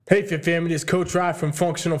Hey Fit Family, this is Coach Rye from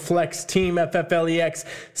Functional Flex Team FFLEX,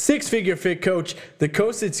 six-figure fit coach. The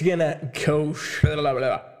coach that's gonna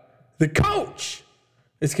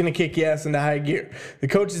it's gonna kick your ass into high gear. The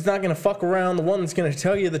coach is not gonna fuck around. The one that's gonna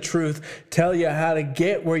tell you the truth, tell you how to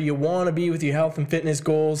get where you want to be with your health and fitness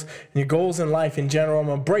goals and your goals in life in general. I'm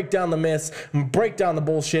gonna break down the myths. I'm gonna break down the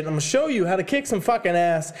bullshit. I'm gonna show you how to kick some fucking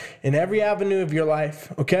ass in every avenue of your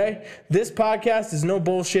life. Okay? This podcast is no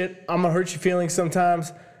bullshit. I'm gonna hurt your feelings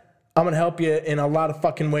sometimes. I'm going to help you in a lot of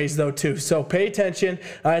fucking ways, though, too. So pay attention.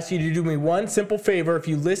 I ask you to do me one simple favor. If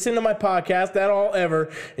you listen to my podcast at all ever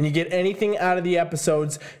and you get anything out of the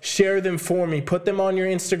episodes, share them for me. Put them on your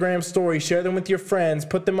Instagram story. Share them with your friends.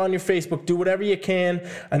 Put them on your Facebook. Do whatever you can.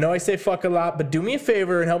 I know I say fuck a lot, but do me a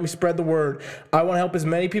favor and help me spread the word. I want to help as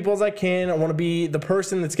many people as I can. I want to be the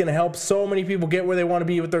person that's going to help so many people get where they want to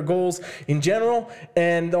be with their goals in general.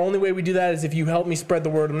 And the only way we do that is if you help me spread the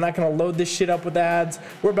word. I'm not going to load this shit up with ads.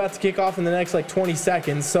 We're about to kick off in the next 20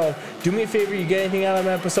 seconds. So do me a favor, you get anything out of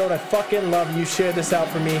an episode, I fucking love you. Share this out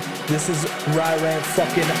for me. This is Rye Rant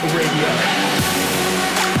fucking radio.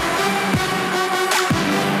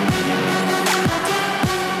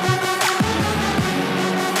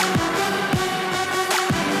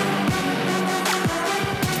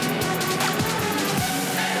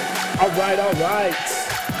 All right.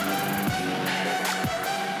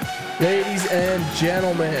 Ladies and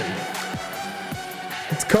gentlemen,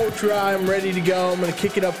 it's Coach Rye. I'm ready to go. I'm going to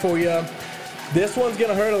kick it up for you. This one's going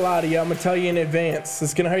to hurt a lot of you. I'm going to tell you in advance.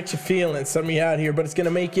 It's going to hurt your feelings, some of you out here, but it's going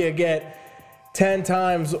to make you get 10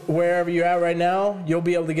 times wherever you're at right now. You'll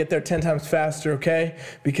be able to get there 10 times faster, okay?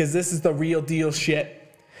 Because this is the real deal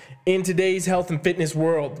shit. In today's health and fitness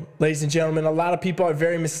world, ladies and gentlemen, a lot of people are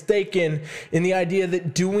very mistaken in the idea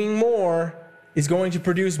that doing more is going to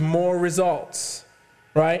produce more results,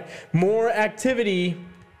 right? More activity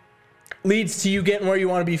leads to you getting where you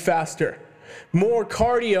want to be faster. More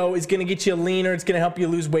cardio is going to get you leaner. It's going to help you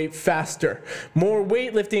lose weight faster. More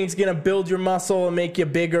weightlifting is going to build your muscle and make you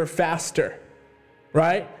bigger faster,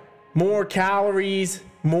 right? More calories,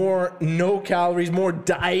 more no calories, more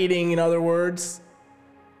dieting, in other words.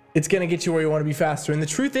 It's going to get you where you want to be faster. And the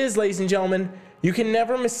truth is, ladies and gentlemen, you can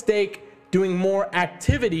never mistake doing more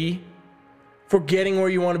activity for getting where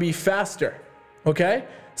you want to be faster, okay?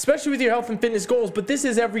 Especially with your health and fitness goals, but this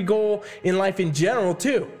is every goal in life in general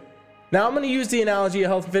too. Now I'm going to use the analogy of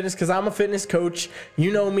health and fitness because I'm a fitness coach.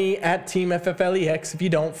 You know me at Team FFLEX. If you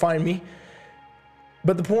don't, find me.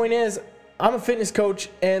 But the point is, I'm a fitness coach,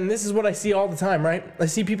 and this is what I see all the time, right? I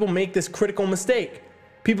see people make this critical mistake.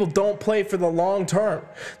 People don't play for the long term.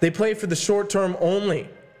 They play for the short term only.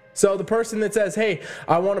 So the person that says, hey,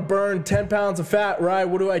 I want to burn 10 pounds of fat, right?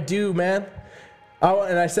 What do I do, man?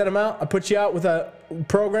 And I set them out. I put you out with a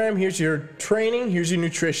program. Here's your training. Here's your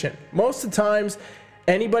nutrition. Most of the times,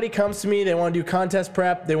 anybody comes to me, they want to do contest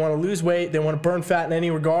prep. They want to lose weight. They want to burn fat in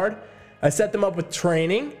any regard. I set them up with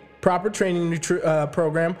training, proper training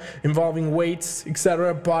program involving weights,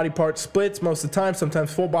 etc., body part splits most of the time,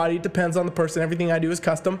 sometimes full body. It depends on the person. Everything I do is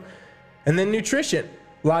custom. And then nutrition.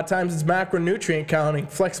 A lot of times it's macronutrient counting,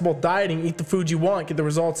 flexible dieting, eat the food you want, get the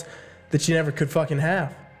results that you never could fucking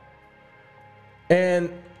have.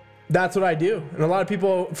 And that's what I do. And a lot of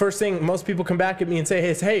people, first thing, most people come back at me and say,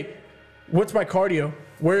 hey, what's my cardio?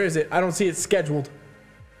 Where is it? I don't see it scheduled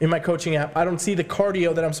in my coaching app. I don't see the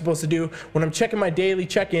cardio that I'm supposed to do. When I'm checking my daily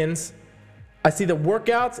check-ins, I see the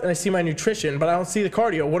workouts and I see my nutrition, but I don't see the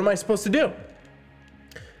cardio. What am I supposed to do?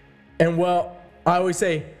 And well, I always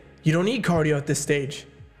say, you don't need cardio at this stage.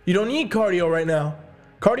 You don't need cardio right now.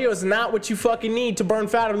 Cardio is not what you fucking need to burn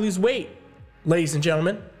fat or lose weight, ladies and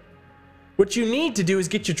gentlemen. What you need to do is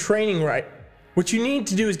get your training right. What you need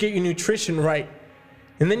to do is get your nutrition right.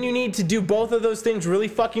 And then you need to do both of those things really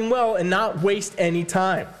fucking well and not waste any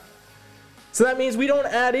time. So that means we don't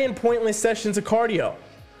add in pointless sessions of cardio.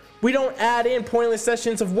 We don't add in pointless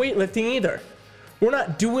sessions of weightlifting either. We're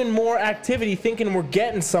not doing more activity thinking we're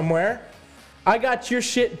getting somewhere. I got your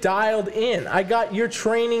shit dialed in. I got your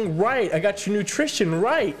training right. I got your nutrition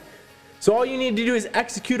right. So all you need to do is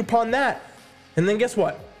execute upon that. And then guess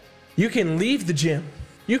what? You can leave the gym.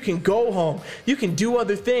 You can go home. You can do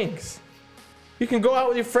other things. You can go out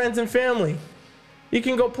with your friends and family. You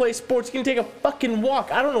can go play sports. You can take a fucking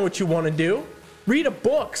walk. I don't know what you want to do. Read a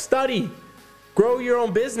book, study, grow your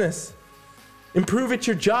own business, improve at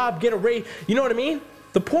your job, get a raise. You know what I mean?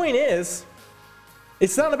 The point is,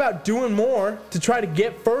 it's not about doing more to try to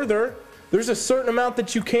get further. There's a certain amount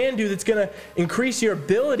that you can do that's going to increase your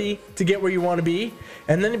ability to get where you want to be,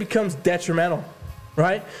 and then it becomes detrimental,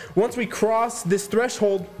 right? Once we cross this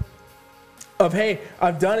threshold of, hey,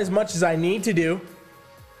 I've done as much as I need to do,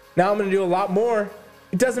 now I'm going to do a lot more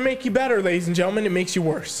It doesn't make you better, ladies and gentlemen. It makes you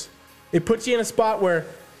worse. It puts you in a spot where,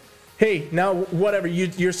 hey, now whatever,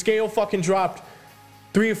 your scale fucking dropped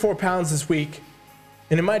 3 or 4 pounds this week,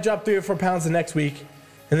 and it might drop 3 or 4 pounds the next week,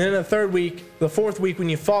 and then in the third week, the fourth week, when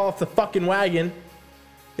you fall off the fucking wagon,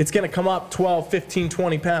 it's gonna come up 12, 15,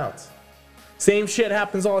 20 pounds. Same shit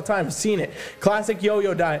happens all the time. I've seen it. Classic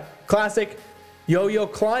yo-yo diet. Classic yo-yo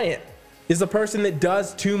client is the person that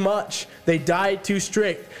does too much. They diet too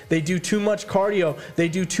strict. They do too much cardio. They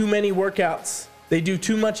do too many workouts. They do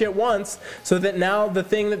too much at once, so that now the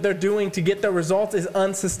thing that they're doing to get the results is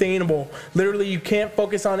unsustainable. Literally, you can't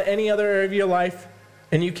focus on any other area of your life,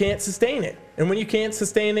 and you can't sustain it. And when you can't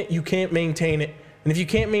sustain it, you can't maintain it. And if you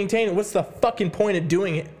can't maintain it, what's the fucking point of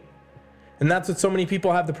doing it? And that's what so many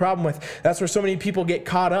people have the problem with. That's where so many people get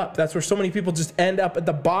caught up. That's where so many people just end up at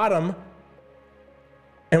the bottom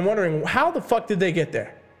and wondering, how the fuck did they get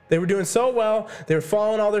there? They were doing so well, they were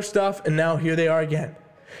following all their stuff, and now here they are again.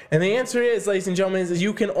 And the answer is, ladies and gentlemen, is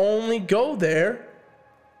you can only go there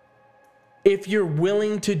if you're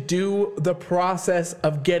willing to do the process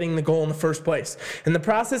of getting the goal in the first place. And the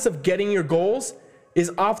process of getting your goals is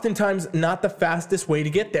oftentimes not the fastest way to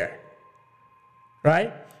get there,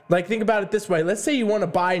 right? Like, think about it this way. Let's say you want to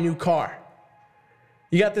buy a new car.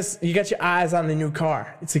 You got your eyes on the new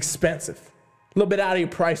car. It's expensive, a little bit out of your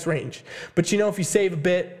price range. But you know, if you save a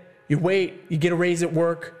bit, you wait, you get a raise at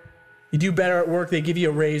work, you do better at work, they give you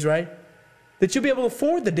a raise, right? That you'll be able to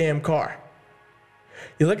afford the damn car.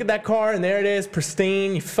 You look at that car and there it is,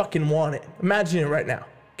 pristine, you fucking want it. Imagine it right now,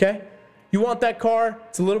 okay? You want that car,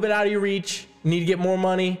 it's a little bit out of your reach, you need to get more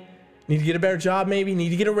money, you need to get a better job maybe, you need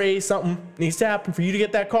to get a raise, something needs to happen for you to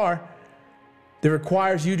get that car. That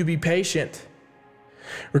requires you to be patient,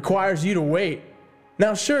 requires you to wait.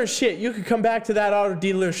 Now, sure as shit, you could come back to that auto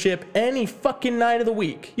dealership any fucking night of the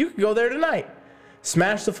week. You could go there tonight,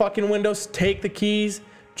 smash the fucking windows, take the keys,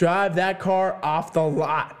 drive that car off the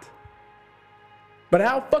lot. But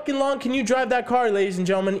how fucking long can you drive that car, ladies and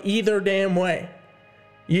gentlemen? Either damn way.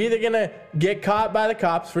 You're either gonna get caught by the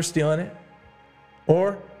cops for stealing it,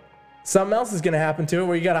 or something else is gonna happen to it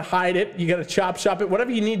where you gotta hide it, you gotta chop shop it, whatever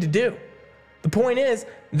you need to do. The point is,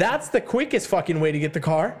 that's the quickest fucking way to get the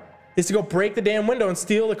car, is to go break the damn window and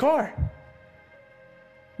steal the car.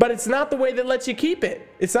 But it's not the way that lets you keep it.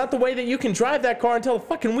 It's not the way that you can drive that car until the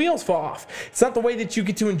fucking wheels fall off. It's not the way that you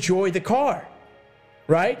get to enjoy the car.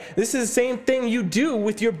 Right? This is the same thing you do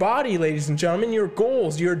with your body, ladies and gentlemen. Your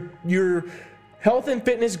goals, your health and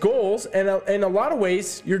fitness goals, and in a lot of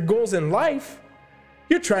ways, your goals in life,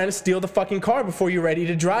 you're trying to steal the fucking car before you're ready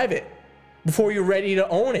to drive it, before you're ready to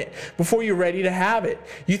own it, before you're ready to have it.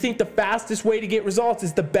 You think the fastest way to get results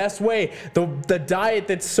is the best way. The diet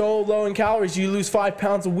that's so low in calories, you lose 5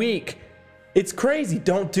 pounds a week. It's crazy.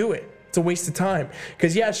 Don't do it. It's a waste of time.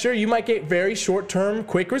 Because yeah, sure, you might get very short-term,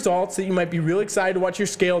 quick results that you might be real excited to watch your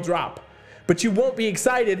scale drop. But you won't be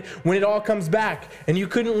excited when it all comes back and you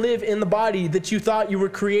couldn't live in the body that you thought you were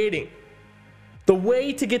creating. The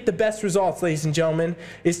way to get the best results, ladies and gentlemen,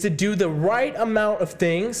 is to do the right amount of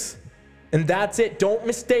things, and that's it. Don't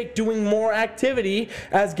mistake doing more activity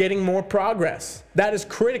as getting more progress. That is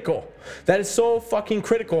critical. That is so fucking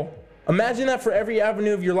critical. Imagine that for every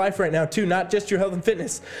avenue of your life right now too, not just your health and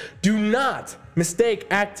fitness. Do not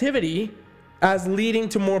mistake activity as leading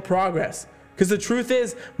to more progress. Because the truth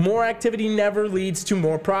is, more activity never leads to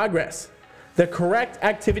more progress. The correct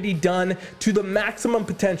activity done to the maximum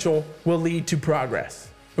potential will lead to progress.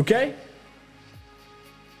 Okay?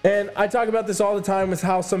 And I talk about this all the time with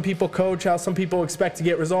how some people coach, how some people expect to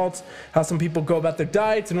get results, how some people go about their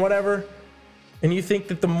diets and whatever. And you think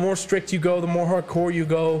that the more strict you go, the more hardcore you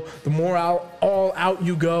go, the more all out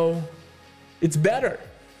you go, it's better.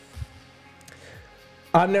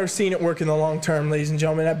 I've never seen it work in the long term, ladies and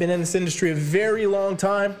gentlemen. I've been in this industry a very long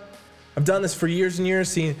time. I've done this for years and years,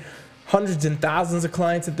 seen hundreds and thousands of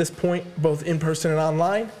clients at this point, both in person and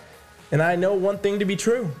online. And I know one thing to be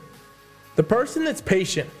true. The person that's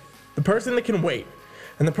patient, the person that can wait,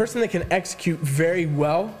 and the person that can execute very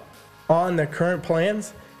well on their current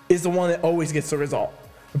plans is the one that always gets the result.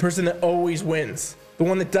 The person that always wins. The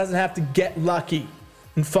one that doesn't have to get lucky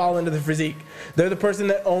and fall into the physique. They're the person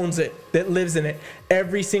that owns it, that lives in it.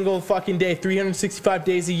 Every single fucking day, 365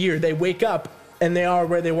 days a year, they wake up and they are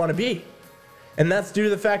where they want to be. And that's due to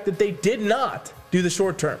the fact that they did not do the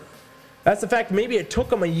short term. That's the fact maybe it took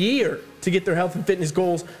them a year to get their health and fitness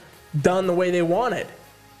goals done the way they wanted.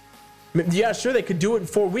 Yeah, sure, they could do it in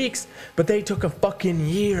 4 weeks, but they took a fucking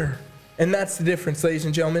year. And that's the difference, ladies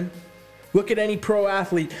and gentlemen. Look at any pro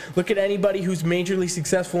athlete. Look at anybody who's majorly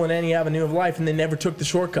successful in any avenue of life, and they never took the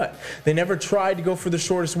shortcut. They never tried to go for the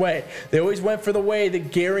shortest way. They always went for the way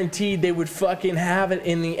that guaranteed they would fucking have it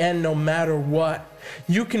in the end no matter what.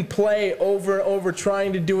 You can play over and over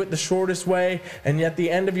trying to do it the shortest way, and at the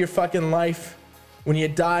end of your fucking life, when you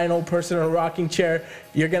die an old person in a rocking chair,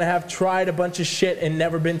 you're going to have tried a bunch of shit and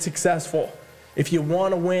never been successful. If you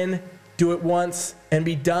want to win, do it once and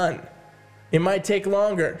be done. It might take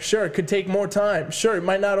longer. Sure, it could take more time. Sure, it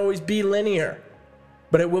might not always be linear,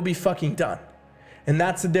 but it will be fucking done. And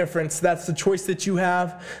that's the difference. That's the choice that you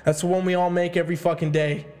have. That's the one we all make every fucking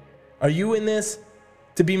day. Are you in this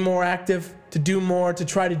to be more active, to do more, to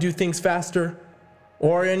try to do things faster?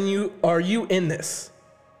 Or are you in this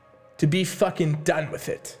to be fucking done with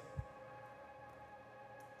it?